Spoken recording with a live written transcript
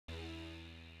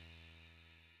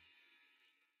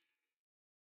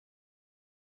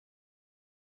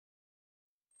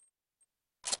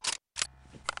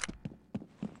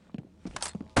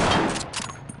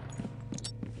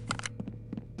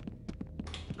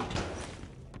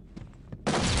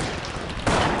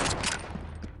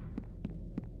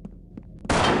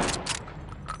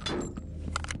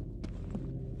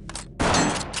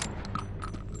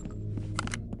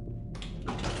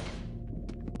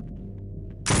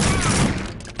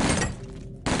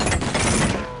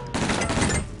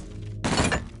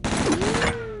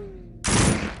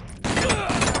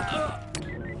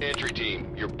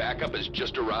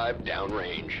just arrived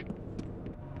downrange.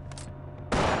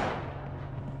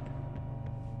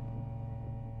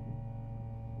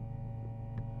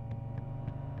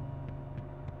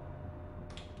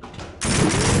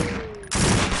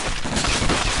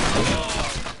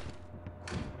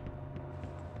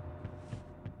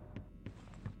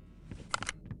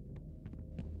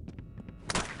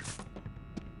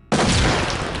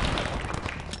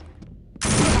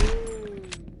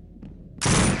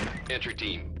 Entry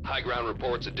team, high ground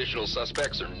reports additional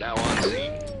suspects are now on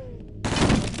scene.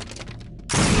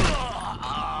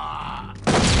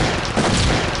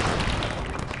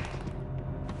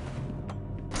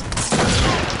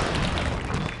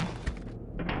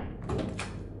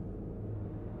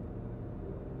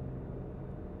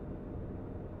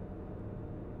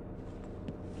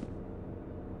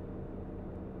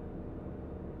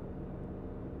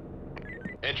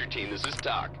 Entry team, this is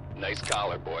Doc. Nice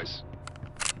collar, boys.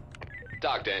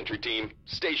 Doc to entry team,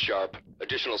 stay sharp.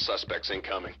 Additional suspects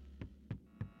incoming.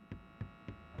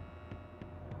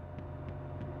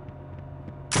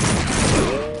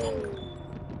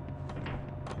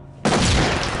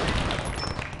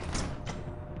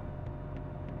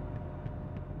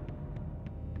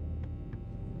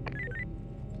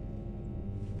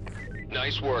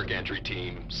 Nice work, entry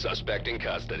team. Suspect in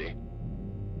custody.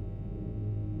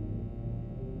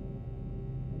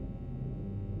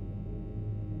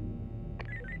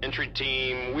 Entry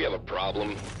team, we have a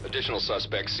problem. Additional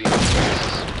suspects seen on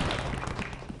premises.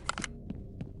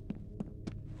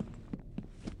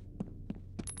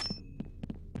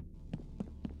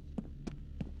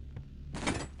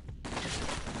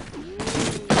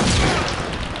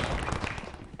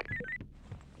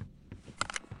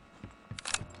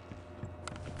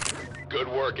 Good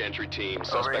work, entry team.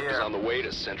 Suspect is on the way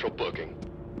to central booking.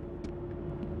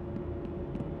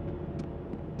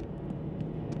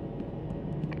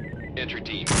 Entry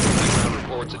team, background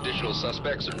reports additional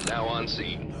suspects are now on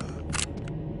scene.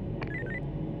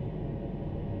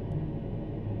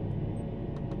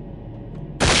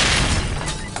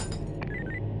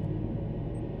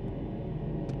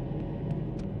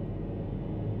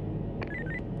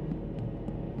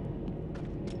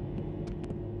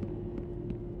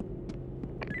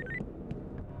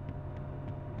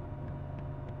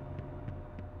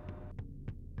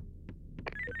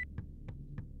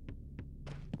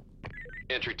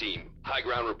 Entry team, high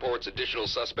ground reports additional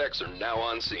suspects are now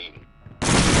on scene.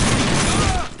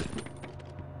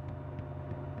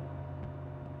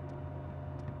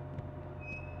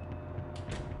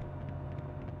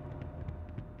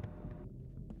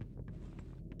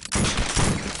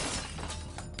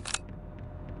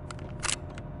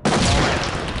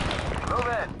 Move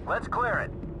in. Let's clear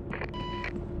it.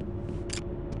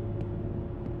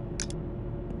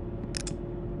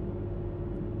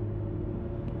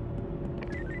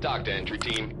 Doc to entry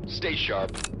team, stay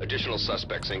sharp. Additional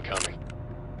suspects incoming.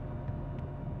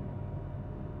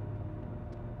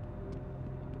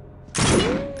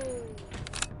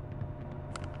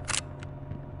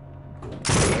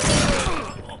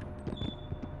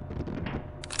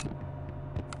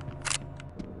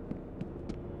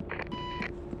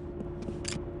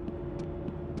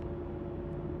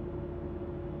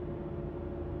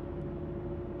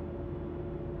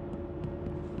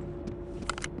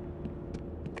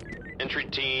 Entry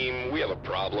team, we have a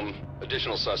problem.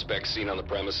 Additional suspects seen on the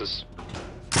premises.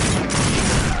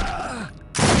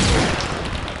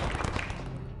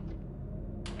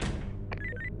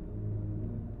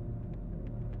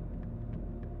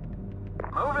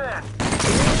 Move in.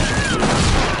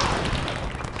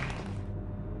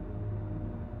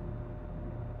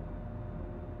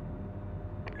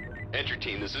 Entry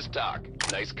team, this is Doc.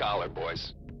 Nice collar,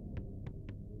 boys.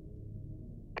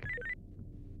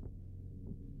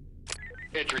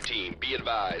 Entry team, be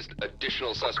advised.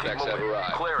 Additional suspects have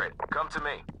arrived. Clear it. Come to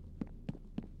me.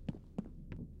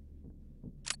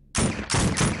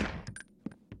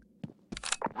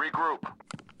 Regroup.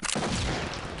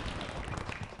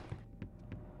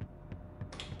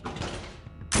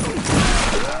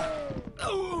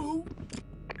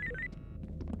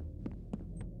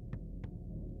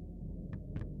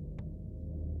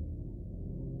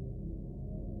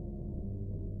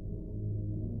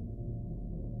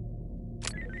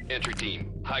 Entry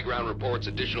team, high ground reports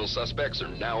additional suspects are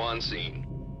now on scene.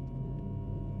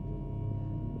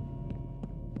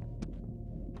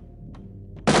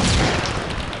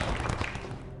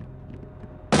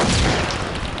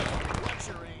 What's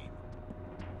your aim?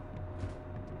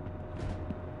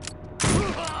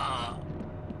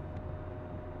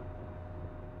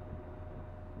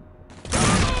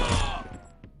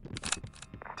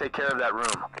 Take care of that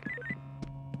room.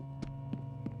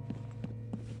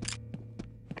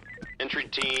 Entry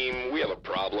team, we have a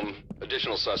problem.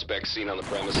 Additional suspects seen on the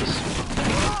premises.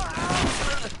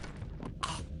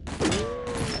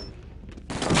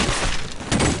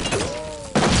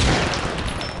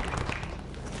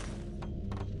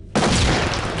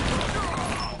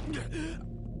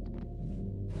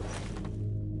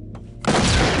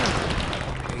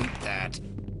 Hate that.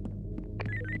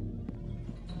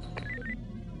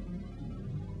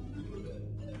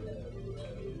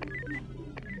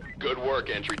 Good work,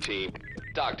 entry team.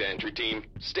 Dock to entry team.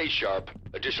 Stay sharp.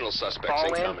 Additional suspects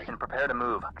Fall in incoming. and prepare to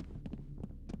move.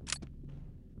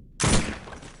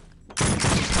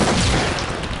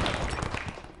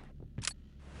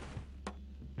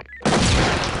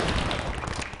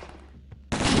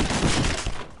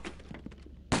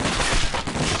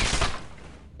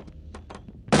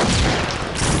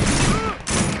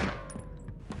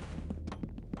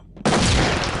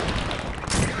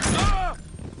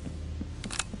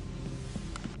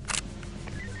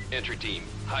 Entry team.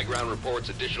 High ground reports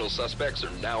additional suspects are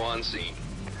now on scene.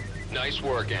 Nice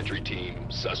work, entry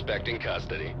team. Suspect in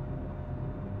custody.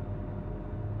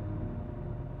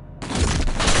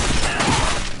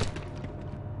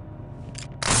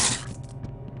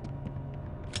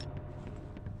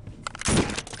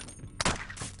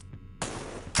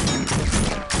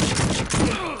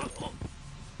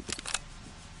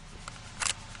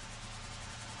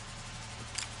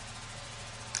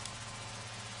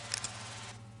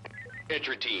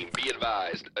 Entry team, be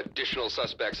advised. Additional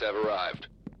suspects have arrived.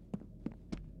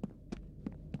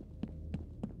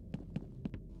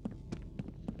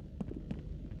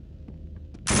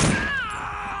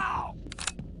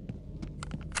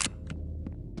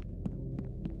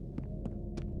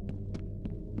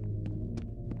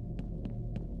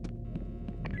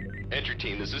 Entry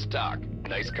team, this is Doc.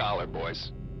 Nice collar,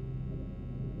 boys.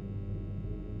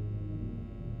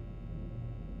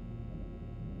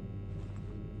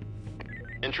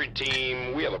 Entry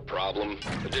team, we have a problem.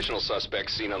 Additional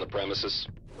suspects seen on the premises.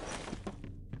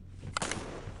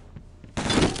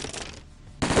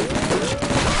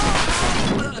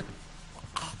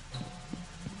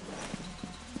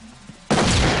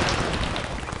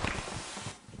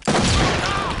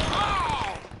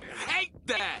 Hate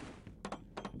that.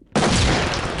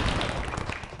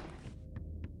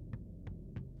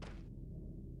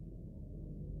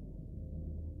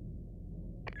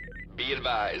 Be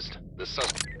advised.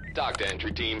 The Dock to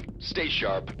entry team. Stay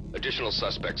sharp. Additional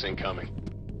suspects incoming.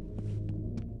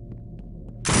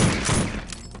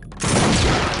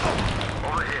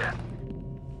 Over here.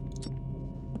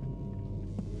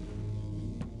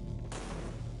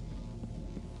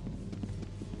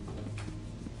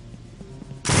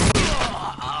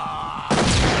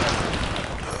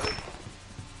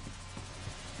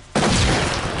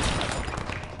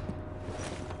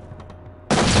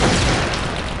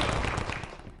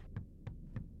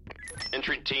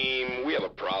 Entry team, we have a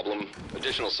problem.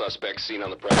 Additional suspects seen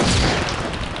on the premises.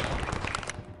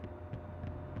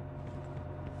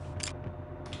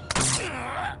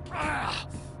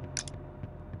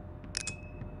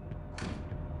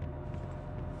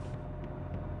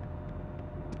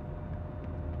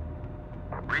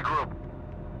 Regroup.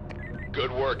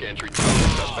 Good work, entry team.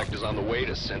 The suspect is on the way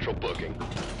to central booking.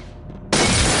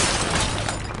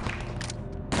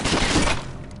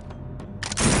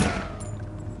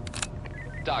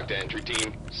 Dock to entry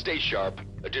team. Stay sharp.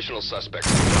 Additional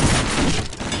suspects.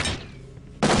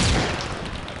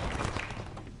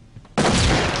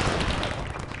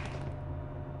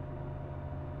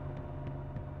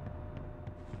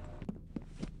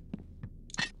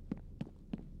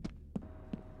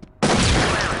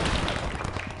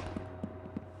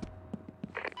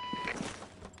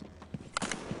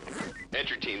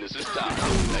 Entry team, this is Doc.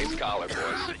 Nice collar,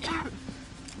 boys.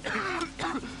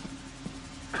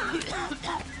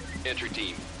 Entry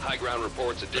team, high ground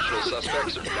reports additional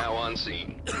suspects are now on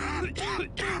scene.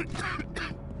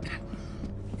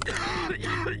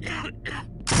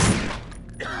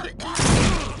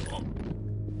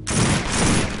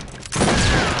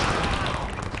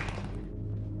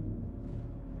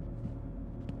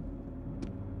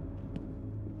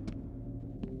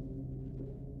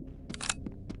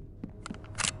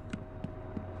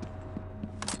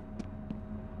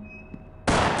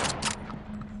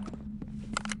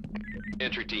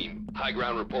 Entry team, high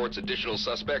ground reports additional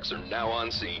suspects are now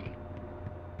on scene.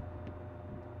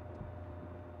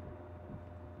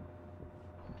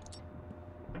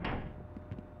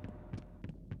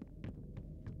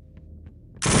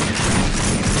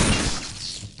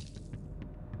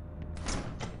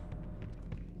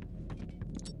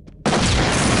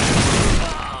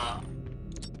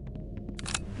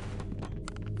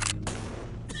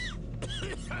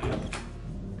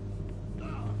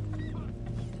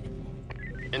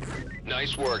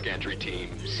 Nice work, entry team.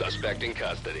 Suspect in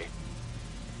custody.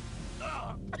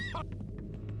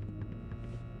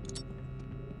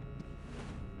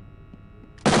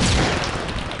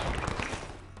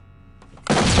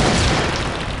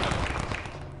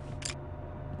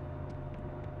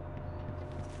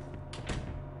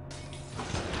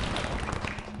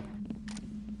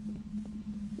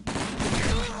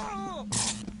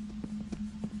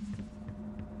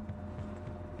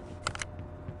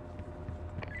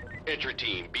 Entry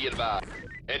team, be advised.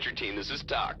 Entry team, this is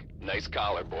Doc. Nice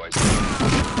collar, boys.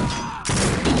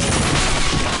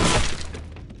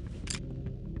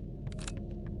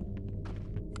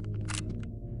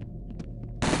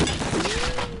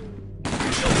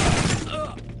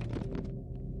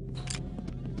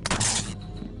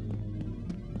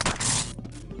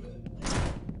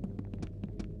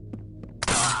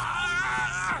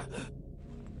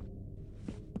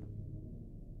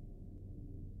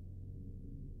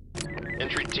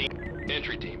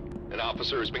 Entry team, an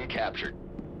officer has been captured.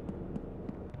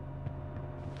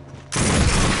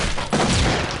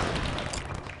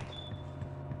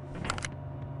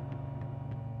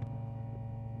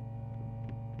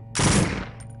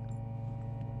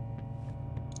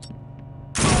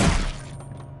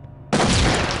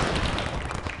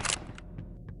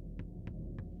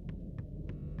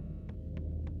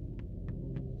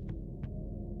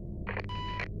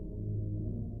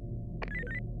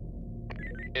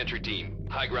 Entry team,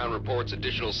 high ground reports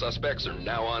additional suspects are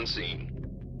now on scene.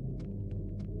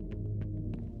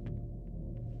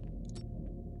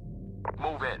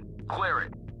 Move in. Clear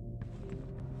it.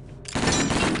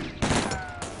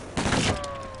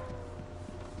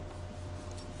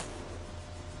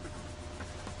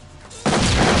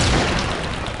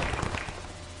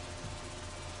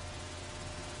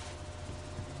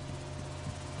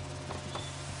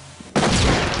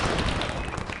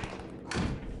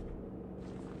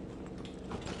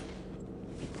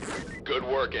 Good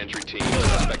work, entry team.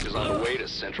 Suspect is on the way to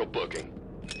central booking.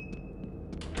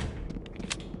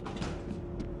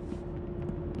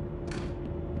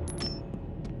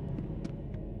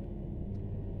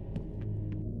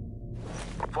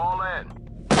 Fall in.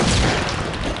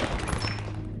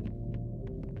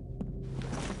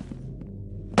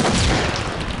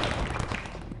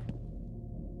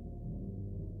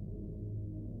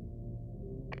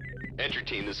 Entry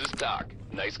team, this is Doc.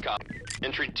 Nice cop.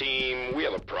 Entry team, we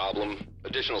have a problem.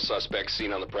 Additional suspects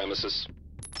seen on the premises.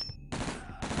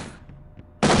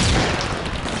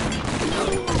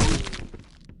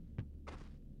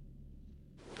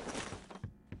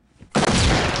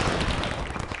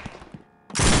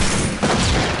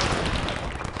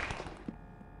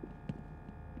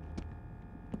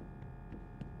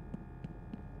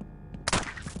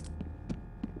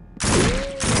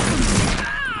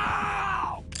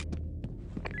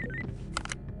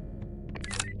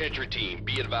 Entry team,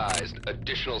 be advised.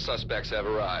 Additional suspects have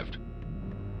arrived.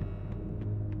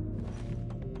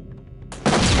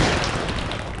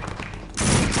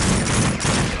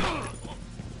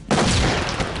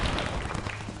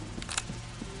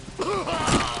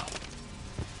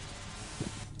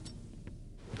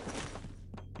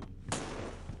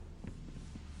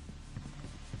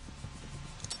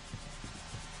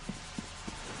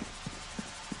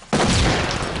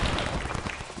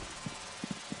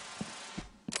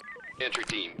 Entry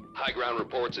team, high ground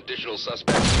reports additional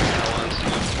suspects are now on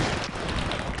scene.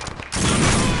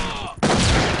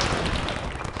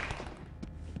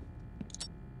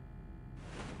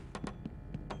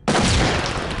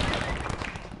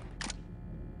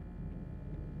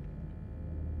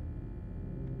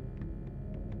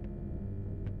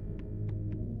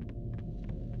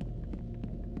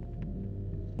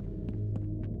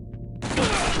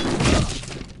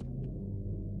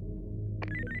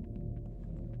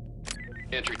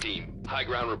 Entry team, high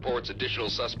ground reports additional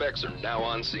suspects are now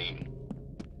on scene.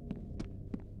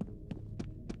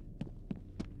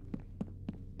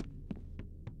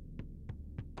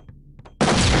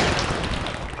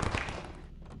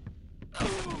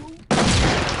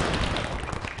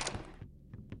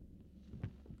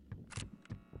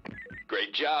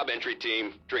 Great job, entry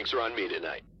team. Drinks are on me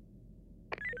tonight.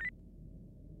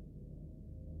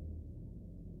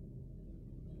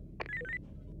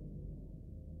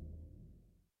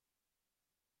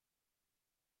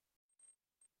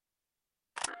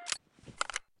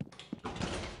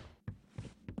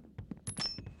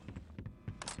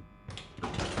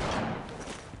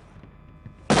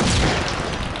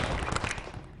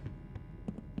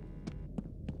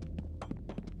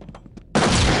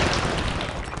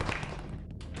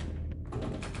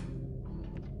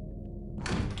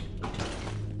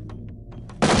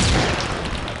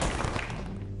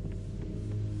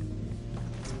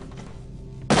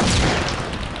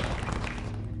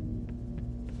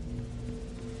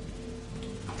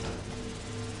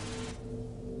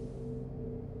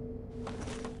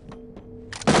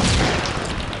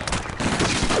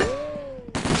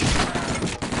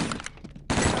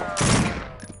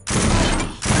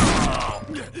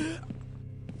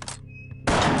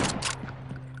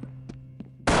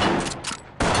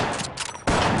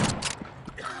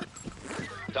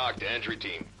 Talk to entry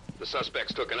team. The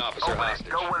suspects took an officer Open it. hostage.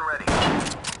 Go when ready.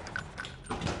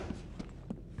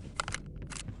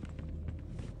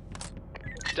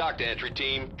 Talk to entry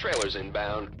team. Trailers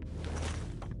inbound.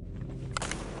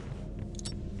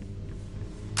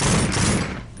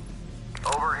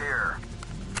 Over here.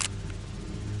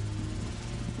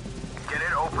 Get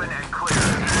it open and clear.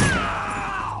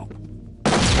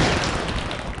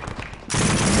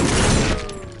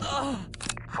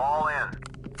 Fall in.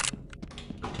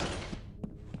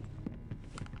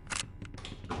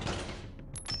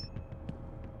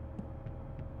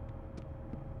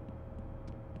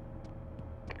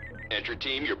 Entry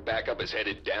team, your backup is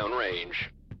headed downrange.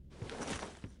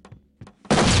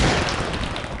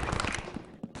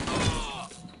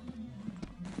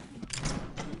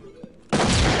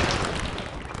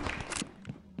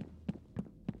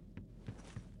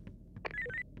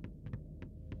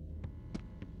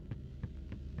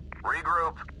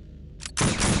 Regroup.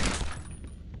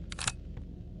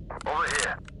 Over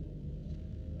here.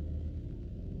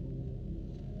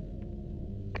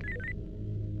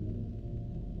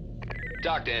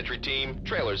 Talk to entry team.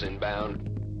 Trailers inbound.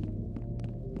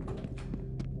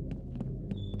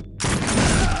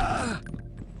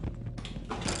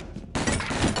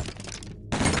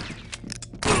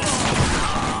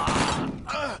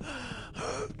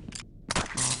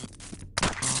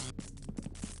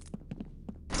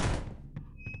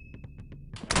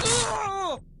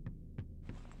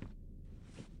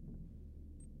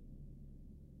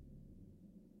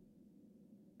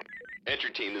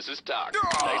 Entry team, this is Doc.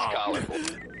 Nice collar.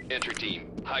 Entry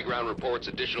team, high ground reports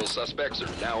additional suspects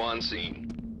are now on scene.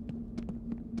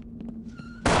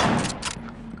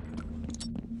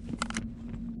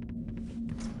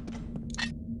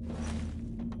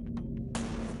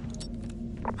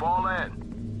 Fall in.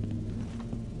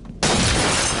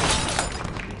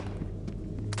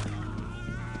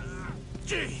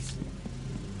 Jeez.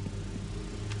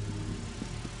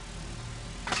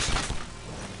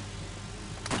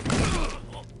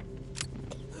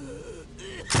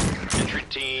 Entry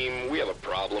team, we have a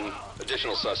problem.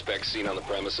 Additional suspects seen on the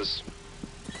premises.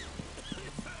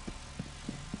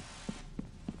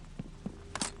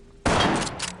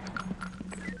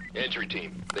 Entry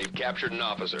team, they've captured an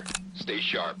officer. Stay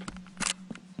sharp.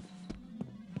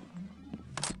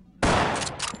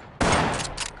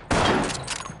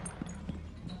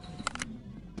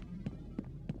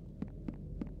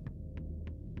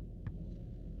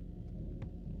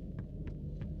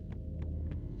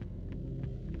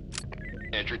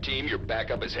 Entry team, your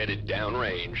backup is headed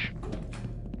downrange.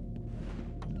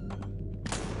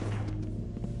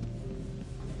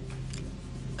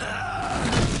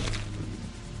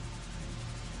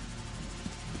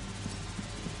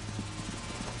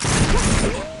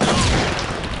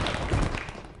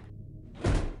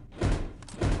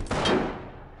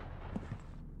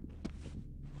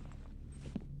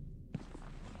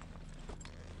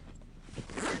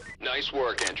 Nice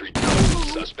work, entry team.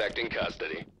 Suspect in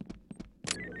custody.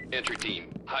 Entry team,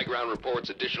 high ground reports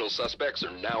additional suspects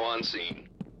are now on scene.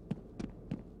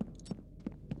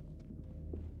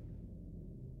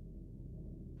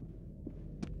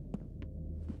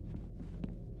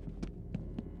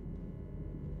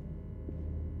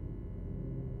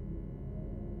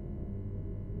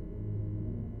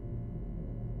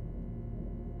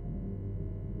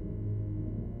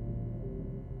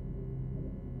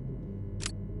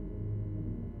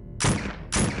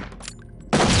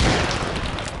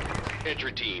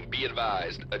 Entry team, be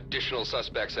advised, additional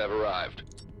suspects have arrived.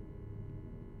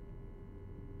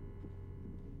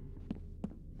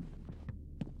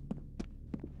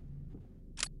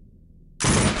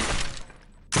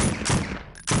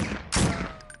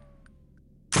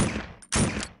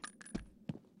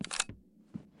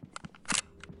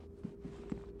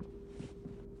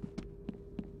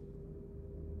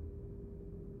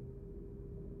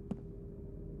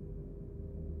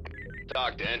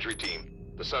 Talk to entry team.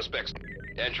 The suspects...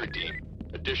 Entry team.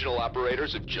 Additional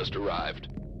operators have just arrived.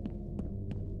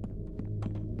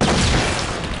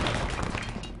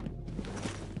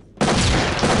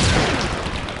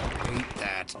 Hate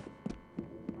that.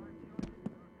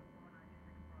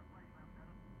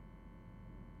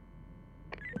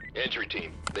 Entry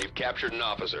team. They've captured an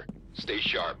officer. Stay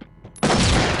sharp.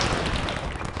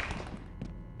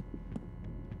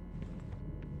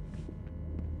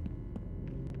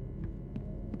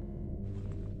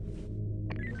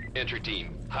 Entry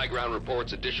team. High ground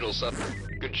reports additional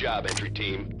Good job, entry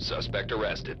team. Suspect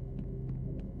arrested.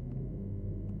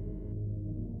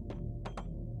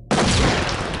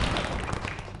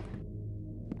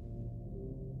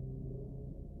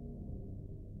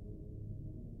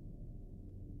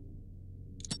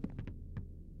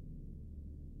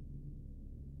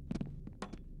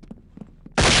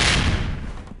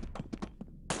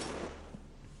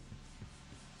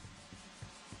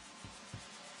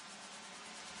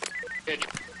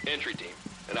 Entry team,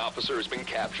 an officer has been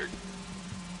captured.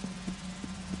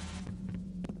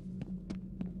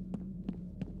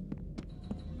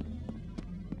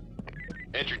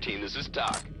 Entry team, this is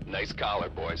Doc. Nice collar,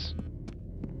 boys.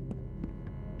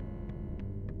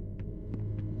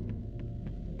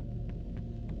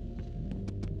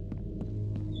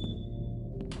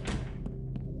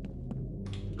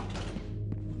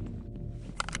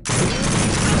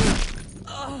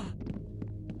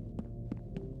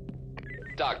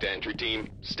 Doc to entry team,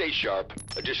 stay sharp.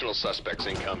 Additional suspects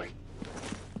incoming.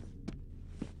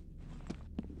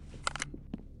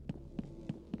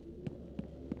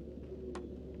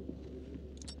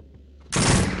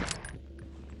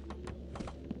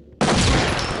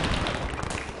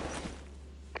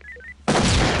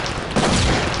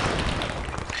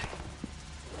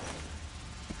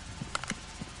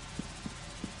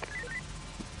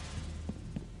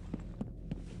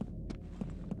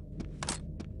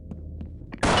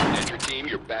 Team,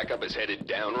 your backup is headed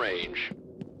downrange.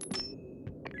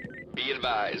 Be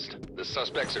advised, the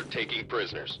suspects are taking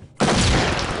prisoners.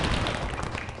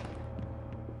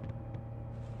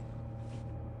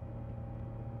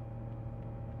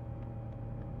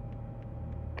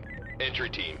 Entry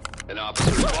team, an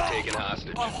officer has been taken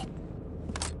hostage.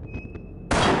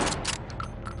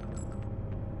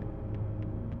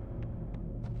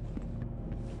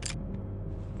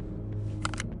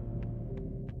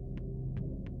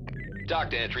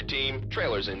 Dock to entry team,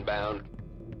 trailers inbound.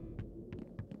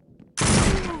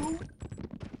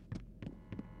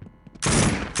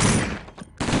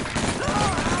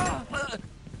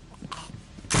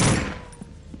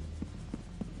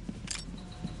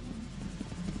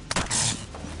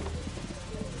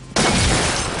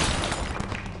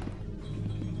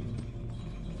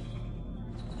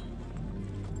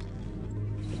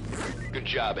 Good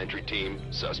job, entry team.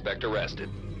 Suspect arrested.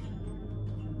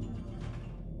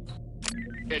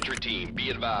 Entry team, be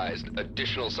advised,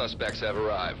 additional suspects have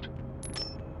arrived.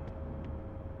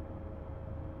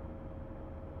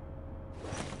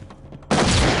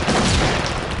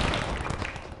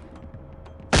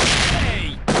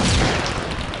 Hey!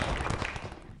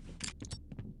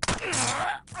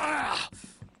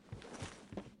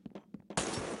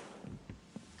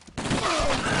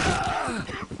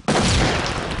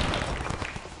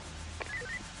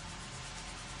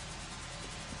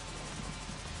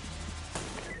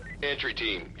 Entry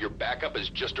team, your backup has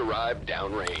just arrived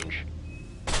downrange.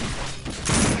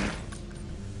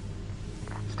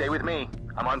 Stay with me.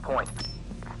 I'm on point.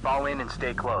 Fall in and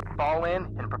stay close. Fall in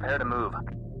and prepare to move.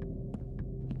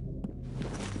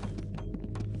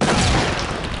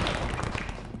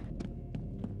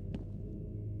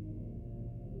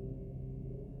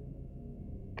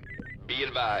 Be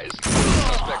advised,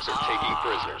 suspects are taking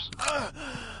prisoners.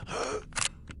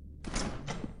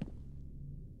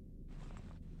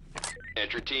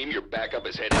 Entry team, your backup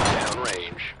is headed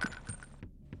downrange.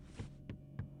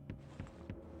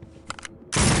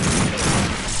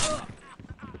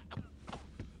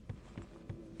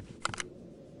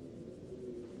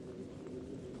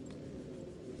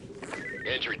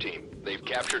 Entry team, they've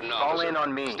captured an officer. Fall in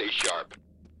on me. Stay sharp.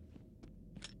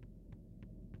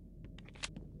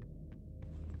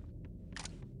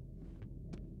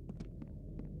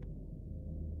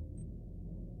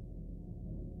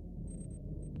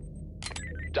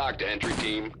 Dock to entry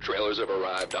team, trailers have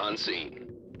arrived on scene.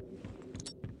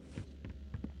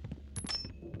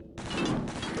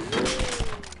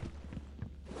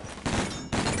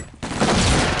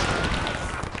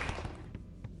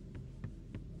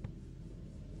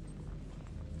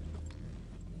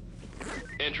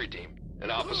 Entry team,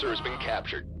 an officer has been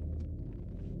captured.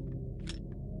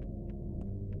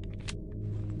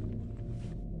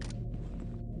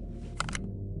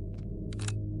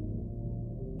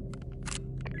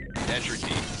 Entry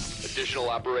team, additional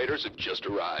operators have just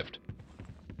arrived.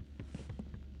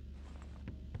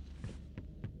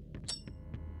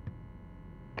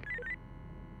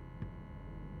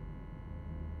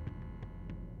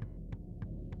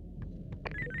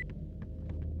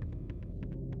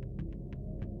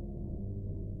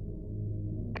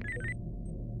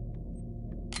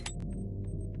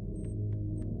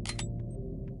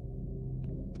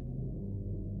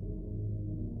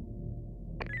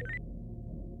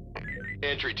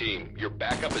 Entry team, your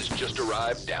backup has just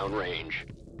arrived downrange.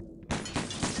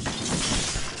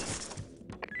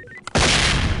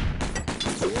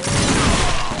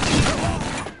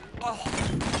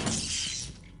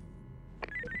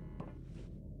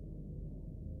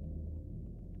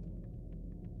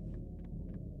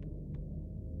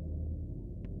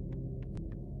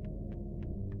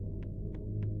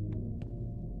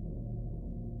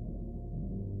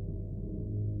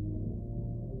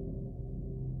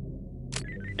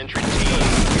 Entry team, we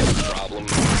have a problem.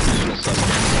 Additional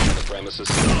suspects on the premises.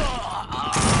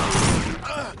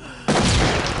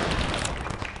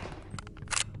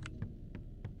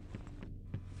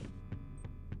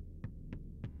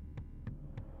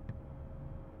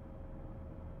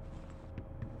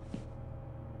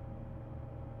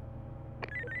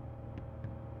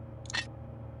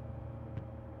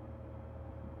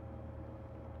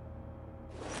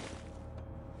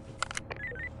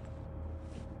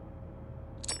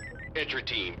 Entry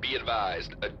team, be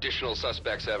advised. Additional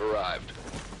suspects have arrived.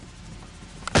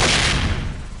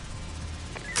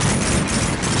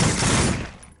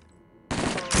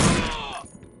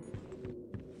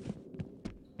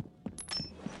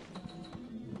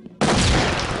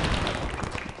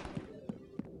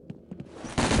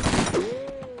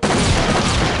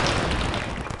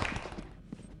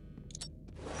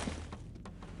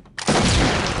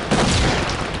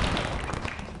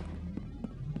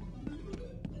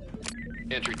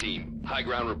 Entry team, high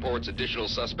ground reports additional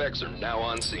suspects are now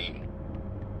on scene.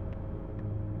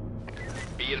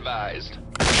 Be advised,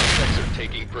 suspects are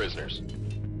taking prisoners.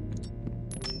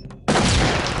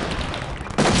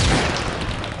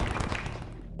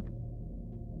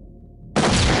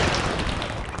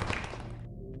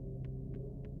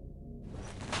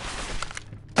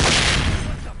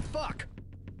 What the fuck?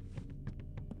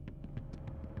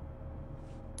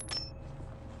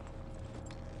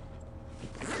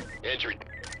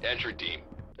 Entry team,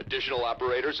 additional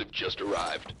operators have just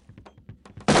arrived.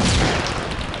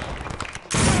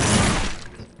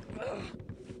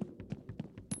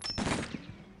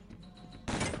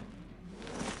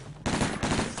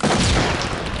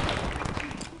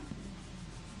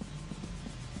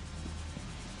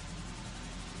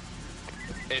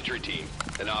 Entry team,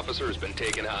 an officer has been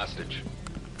taken hostage.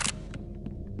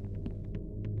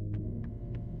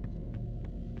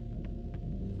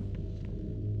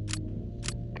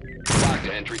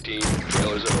 Entry team,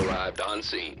 trailers have arrived on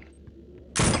scene.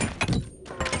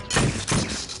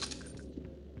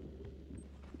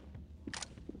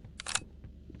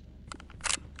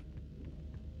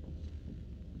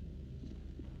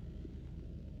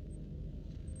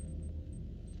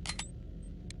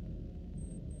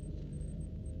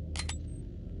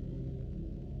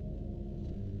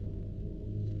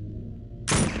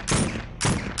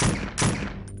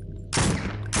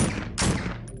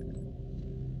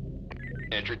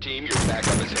 Entry team, your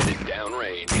backup is headed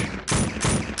downrange.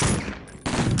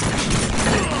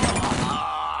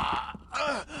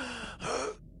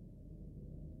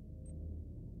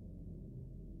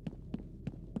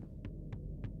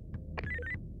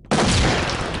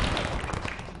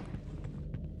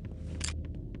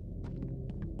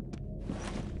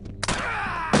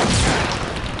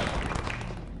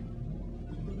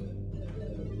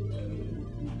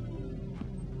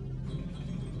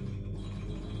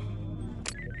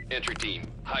 Entry team,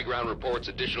 high ground reports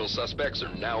additional suspects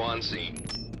are now on scene.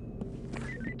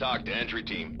 Talk to entry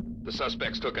team. The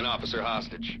suspects took an officer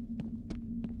hostage.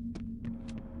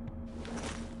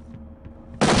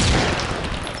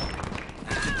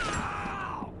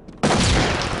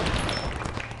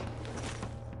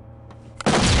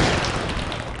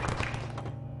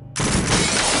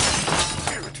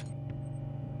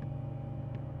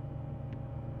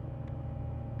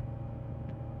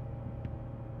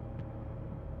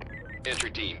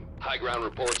 Entry team, high ground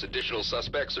reports additional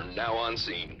suspects are now on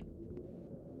scene.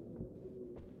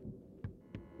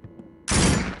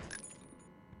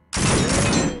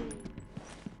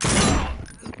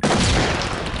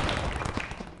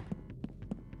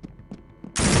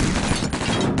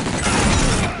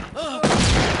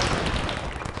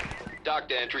 Talk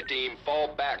to entry team,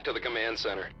 fall back to the command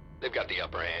center. They've got the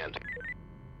upper hand.